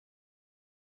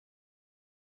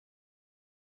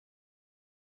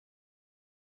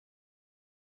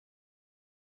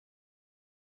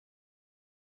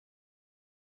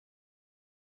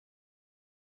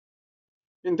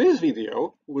In this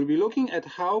video, we'll be looking at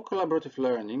how collaborative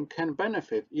learning can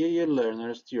benefit EAL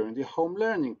learners during the home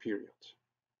learning period.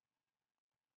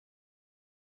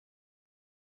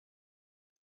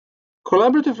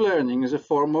 Collaborative learning is a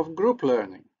form of group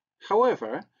learning.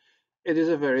 However, it is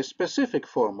a very specific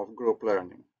form of group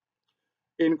learning.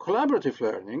 In collaborative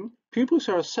learning, pupils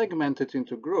are segmented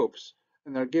into groups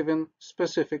and are given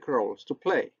specific roles to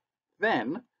play.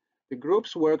 Then, the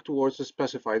groups work towards a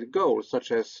specified goal,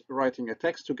 such as writing a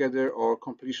text together or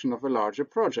completion of a larger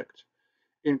project.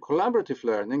 In collaborative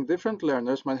learning, different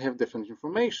learners might have different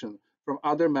information from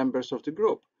other members of the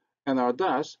group and are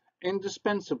thus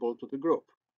indispensable to the group.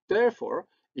 Therefore,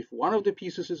 if one of the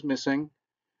pieces is missing,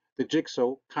 the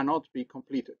jigsaw cannot be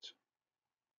completed.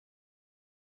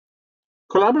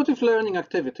 Collaborative learning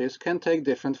activities can take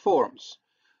different forms.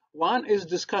 One is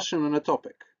discussion on a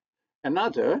topic.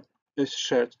 Another is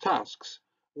shared tasks.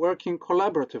 Working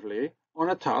collaboratively on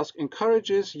a task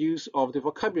encourages use of the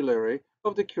vocabulary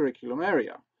of the curriculum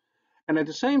area, and at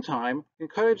the same time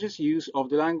encourages use of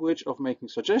the language of making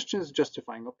suggestions,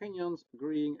 justifying opinions,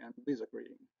 agreeing and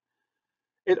disagreeing.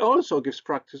 It also gives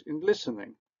practice in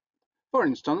listening. For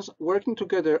instance, working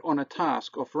together on a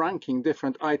task of ranking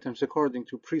different items according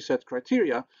to preset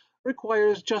criteria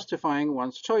requires justifying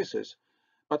one's choices,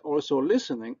 but also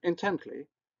listening intently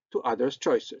to others'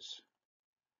 choices.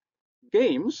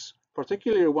 Games,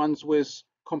 particularly ones with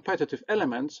competitive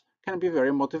elements, can be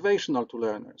very motivational to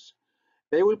learners.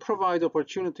 They will provide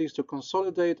opportunities to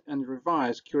consolidate and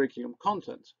revise curriculum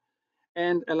content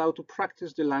and allow to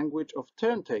practice the language of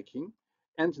turn-taking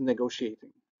and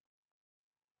negotiating.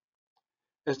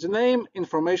 As the name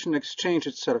information exchange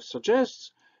itself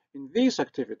suggests, in these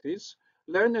activities,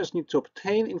 learners need to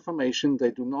obtain information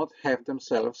they do not have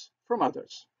themselves from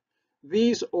others.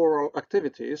 These oral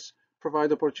activities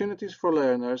provide opportunities for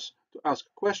learners to ask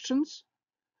questions,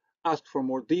 ask for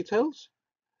more details,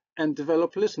 and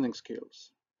develop listening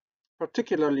skills,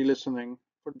 particularly listening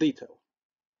for detail.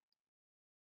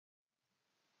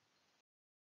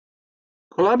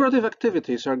 Collaborative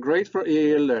activities are great for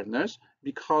EAL learners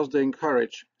because they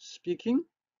encourage speaking,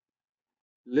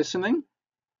 listening,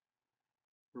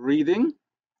 reading,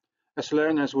 as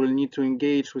learners will need to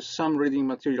engage with some reading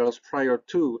materials prior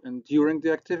to and during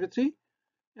the activity,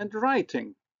 and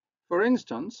writing. For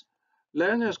instance,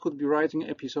 learners could be writing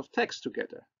a piece of text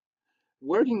together.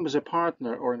 Working with a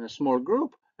partner or in a small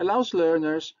group allows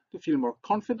learners to feel more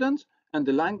confident and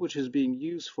the language is being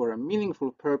used for a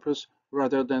meaningful purpose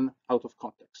rather than out of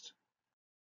context.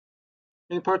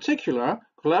 In particular,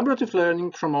 collaborative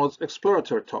learning promotes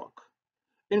exploratory talk.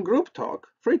 In group talk,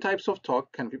 3 types of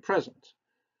talk can be present,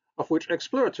 of which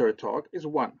exploratory talk is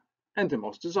one, and the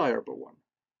most desirable one.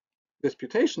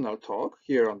 Disputational talk,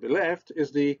 here on the left,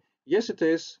 is the yes it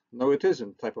is, no it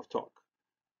isn't type of talk.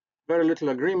 Very little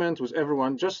agreement with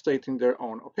everyone just stating their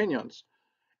own opinions,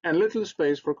 and little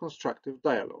space for constructive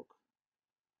dialogue.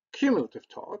 Cumulative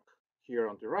talk, here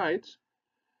on the right,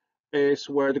 is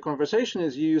where the conversation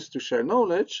is used to share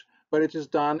knowledge, but it is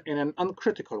done in an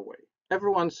uncritical way.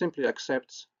 Everyone simply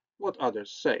accepts what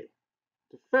others say.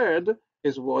 The third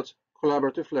is what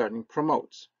collaborative learning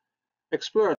promotes,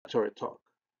 exploratory talk.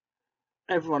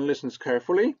 Everyone listens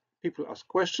carefully, people ask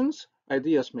questions,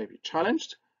 ideas may be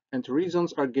challenged, and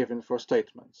reasons are given for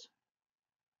statements.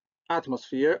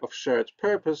 Atmosphere of shared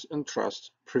purpose and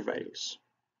trust prevails.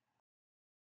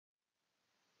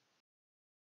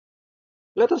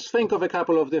 Let us think of a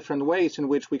couple of different ways in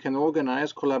which we can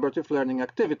organize collaborative learning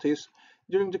activities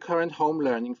during the current home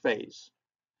learning phase.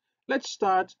 Let's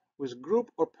start with group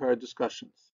or pair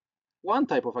discussions. One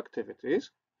type of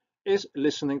activities is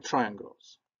listening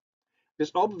triangles.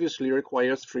 This obviously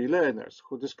requires 3 learners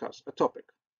who discuss a topic.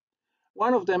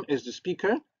 One of them is the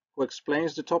speaker, who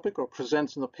explains the topic or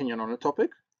presents an opinion on a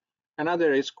topic.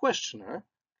 Another is questioner,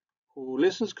 who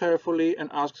listens carefully and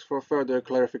asks for further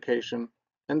clarification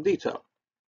and detail.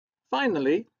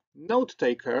 Finally,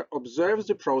 note-taker observes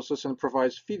the process and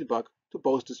provides feedback to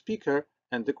both the speaker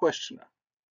and the questioner.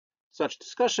 Such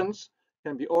discussions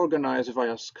can be organized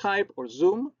via Skype or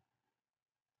Zoom,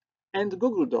 and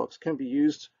Google Docs can be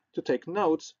used to take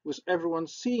notes with everyone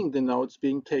seeing the notes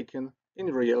being taken in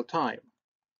real time.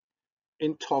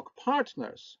 In Talk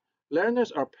Partners,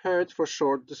 learners are paired for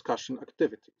short discussion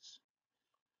activities.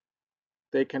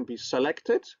 They can be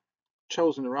selected,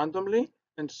 chosen randomly,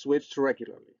 and switched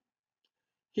regularly.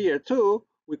 Here too,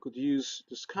 we could use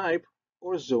the Skype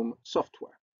or Zoom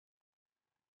software.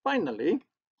 Finally,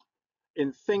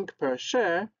 in Think Pair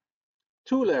Share,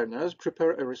 2 learners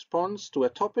prepare a response to a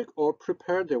topic or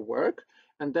prepare their work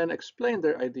and then explain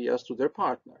their ideas to their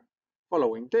partner.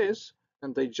 Following this,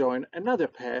 then they join another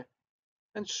pair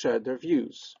and shared their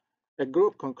views. A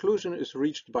group conclusion is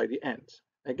reached by the end.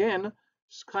 Again,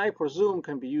 Skype or Zoom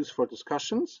can be used for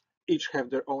discussions, each have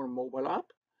their own mobile app,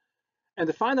 and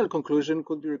the final conclusion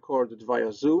could be recorded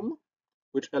via Zoom,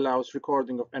 which allows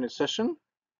recording of any session,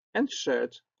 and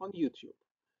shared on YouTube.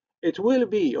 It will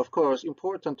be, of course,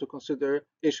 important to consider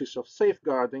issues of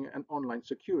safeguarding and online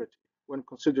security when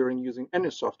considering using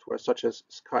any software such as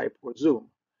Skype or Zoom.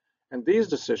 And these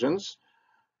decisions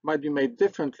might be made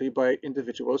differently by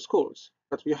individual schools,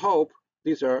 but we hope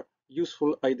these are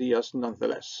useful ideas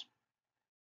nonetheless.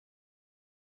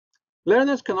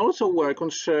 Learners can also work on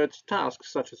shared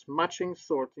tasks such as matching,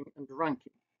 sorting, and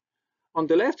ranking. On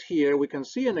the left here, we can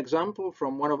see an example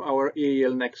from one of our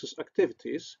EAL Nexus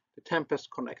activities, the Tempest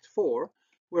Connect 4,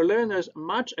 where learners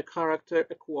match a character,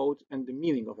 a quote, and the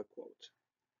meaning of a quote.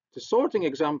 The sorting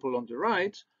example on the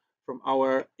right, from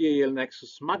our EAL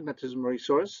Nexus magnetism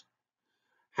resource,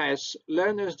 has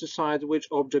learners decide which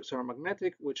objects are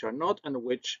magnetic, which are not, and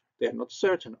which they are not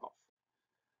certain of.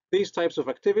 These types of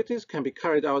activities can be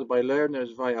carried out by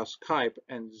learners via Skype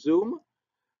and Zoom,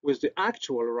 with the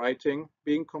actual writing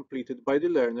being completed by the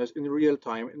learners in real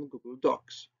time in Google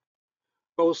Docs.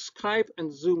 Both Skype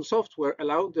and Zoom software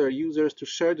allow their users to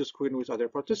share the screen with other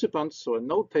participants, so a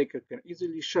note-taker can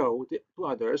easily show to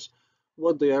others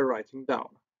what they are writing down.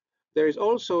 There is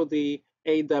also the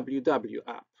AWW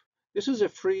app. This is a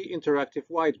free interactive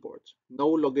whiteboard, no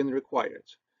login required.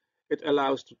 It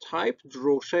allows to type,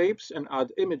 draw shapes, and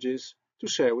add images to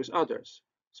share with others,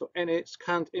 so any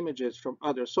scanned images from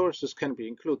other sources can be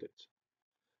included.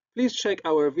 Please check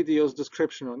our video's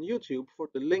description on YouTube for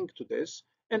the link to this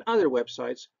and other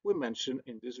websites we mention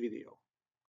in this video.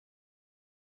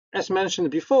 As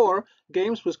mentioned before,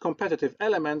 games with competitive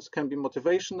elements can be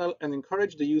motivational and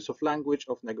encourage the use of language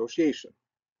of negotiation.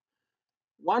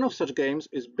 One of such games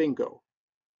is bingo.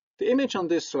 The image on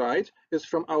this slide is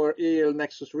from our EAL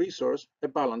Nexus resource, A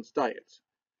Balanced Diet.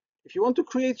 If you want to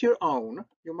create your own,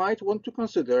 you might want to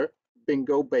consider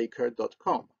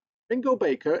bingobaker.com. Bingo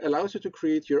Baker allows you to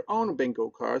create your own bingo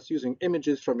cards using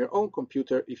images from your own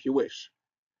computer if you wish.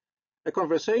 A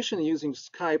conversation using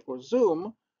Skype or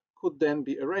Zoom could then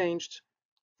be arranged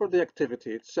for the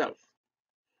activity itself.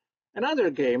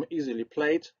 Another game easily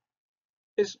played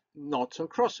is Noughts and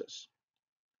Crosses.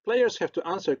 Players have to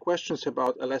answer questions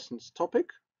about a lesson's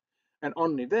topic, and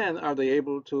only then are they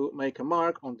able to make a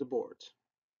mark on the board.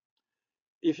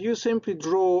 If you simply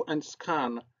draw and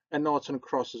scan a Noughts and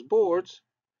Crosses board,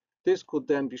 this could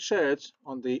then be shared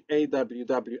on the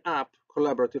AWW app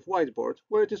collaborative whiteboard,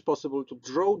 where it is possible to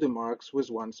draw the marks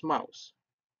with one's mouse.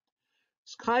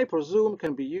 Skype or Zoom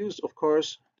can be used, of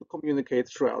course, to communicate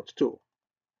throughout too.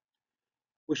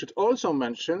 We should also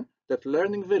mention that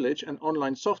Learning Village, an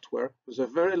online software with a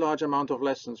very large amount of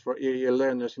lessons for EAL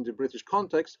learners in the British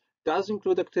context, does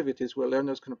include activities where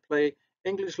learners can play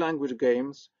English language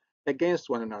games against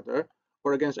one another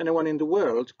or against anyone in the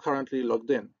world currently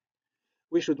logged in.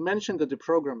 We should mention that the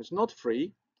program is not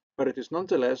free, but it is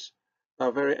nonetheless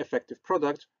a very effective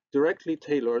product directly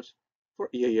tailored for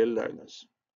EAL learners.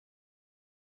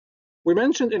 We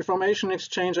mentioned information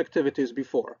exchange activities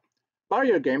before.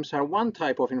 Barrier games are one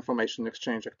type of information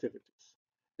exchange activities.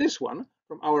 This one,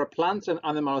 from our Plants and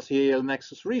Animals EAL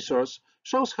Nexus resource,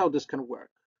 shows how this can work.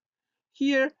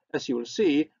 Here, as you will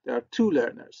see, there are two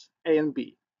learners, A and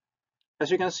B.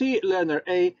 As you can see, learner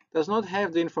A does not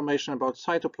have the information about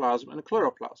cytoplasm and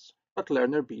chloroplast, but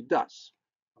learner B does.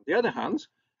 On the other hand,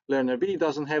 learner B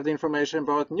doesn't have the information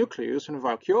about nucleus and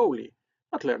vacuoli,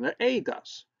 but learner A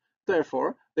does.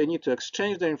 Therefore, they need to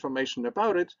exchange their information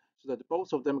about it so that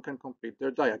both of them can complete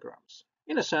their diagrams.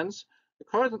 In a sense,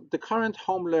 the current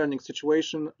home learning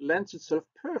situation lends itself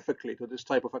perfectly to this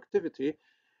type of activity,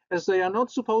 as they are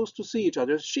not supposed to see each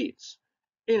other's sheets.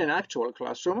 In an actual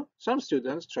classroom, some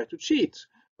students try to cheat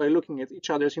by looking at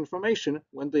each other's information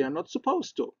when they are not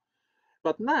supposed to.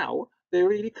 But now they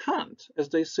really can't, as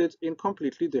they sit in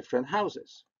completely different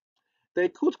houses. They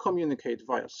could communicate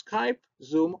via Skype,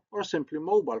 Zoom, or simply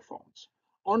mobile phones.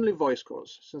 Only voice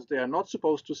calls, since they are not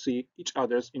supposed to see each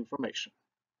other's information.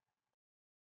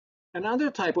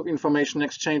 Another type of information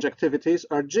exchange activities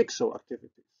are jigsaw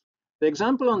activities. The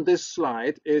example on this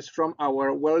slide is from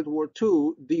our World War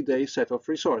II D-Day set of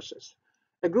resources.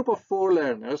 A group of 4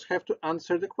 learners have to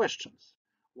answer the questions.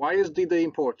 Why is D-Day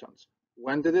important?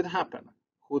 When did it happen?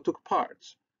 Who took part?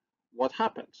 What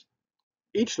happened?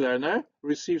 Each learner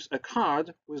receives a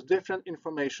card with different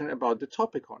information about the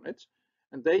topic on it,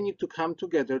 and they need to come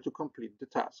together to complete the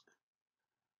task.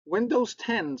 Windows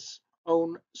 10's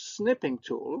own snipping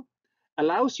tool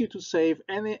allows you to save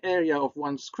any area of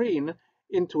one screen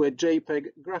into a JPEG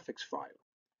graphics file.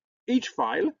 Each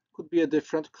file could be a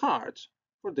different card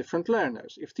for different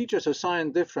learners. If teachers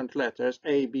assign different letters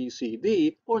A, B, C,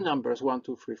 D, or numbers 1,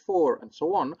 2, 3, 4, and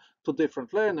so on to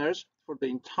different learners for the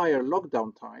entire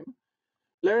lockdown time,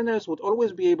 learners would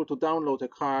always be able to download a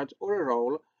card or a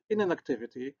role in an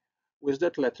activity with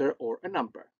that letter or a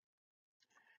number.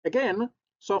 Again,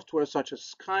 software such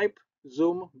as Skype,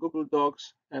 Zoom, Google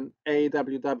Docs, and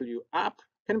AWW app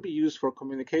can be used for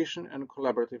communication and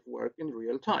collaborative work in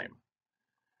real time.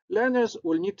 Learners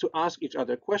will need to ask each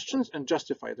other questions and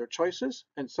justify their choices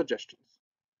and suggestions.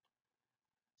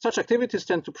 Such activities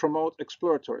tend to promote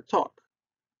exploratory talk.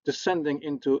 Descending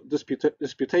into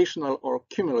disputational or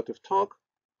cumulative talk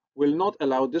will not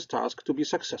allow this task to be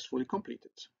successfully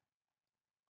completed.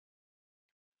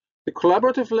 The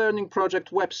Collaborative Learning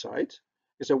Project website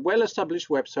is a well-established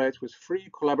website with free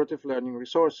collaborative learning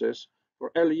resources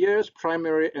for early years,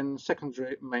 primary and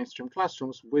secondary mainstream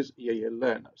classrooms with EAL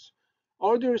learners.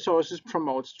 All the resources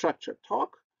promote structured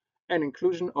talk and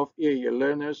inclusion of EAL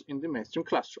learners in the mainstream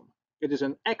classroom. It is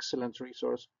an excellent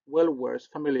resource, well worth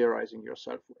familiarizing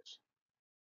yourself with.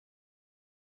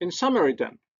 In summary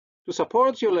then, to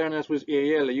support your learners with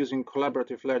EAL using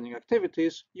collaborative learning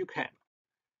activities, you can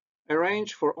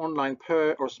arrange for online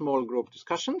pair or small group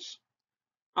discussions,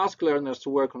 ask learners to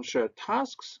work on shared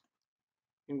tasks,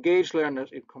 engage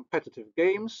learners in competitive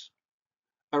games,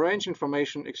 arrange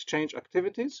information exchange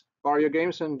activities, barrier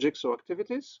games and jigsaw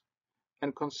activities,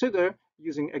 and consider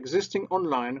using existing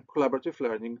online collaborative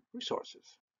learning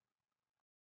resources.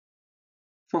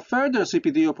 For further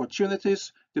CPD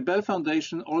opportunities, the Bell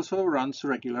Foundation also runs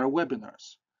regular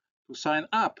webinars. To sign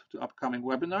up to upcoming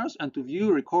webinars and to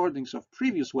view recordings of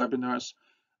previous webinars,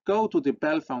 go to the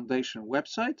Bell Foundation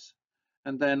website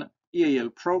and then EAL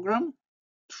Program,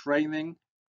 Training,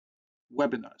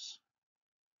 Webinars.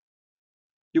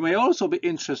 You may also be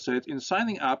interested in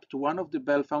signing up to one of the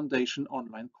Bell Foundation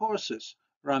online courses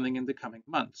running in the coming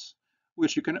months,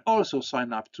 which you can also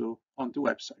sign up to on the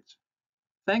website.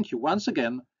 Thank you once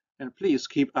again, and please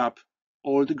keep up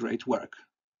all the great work.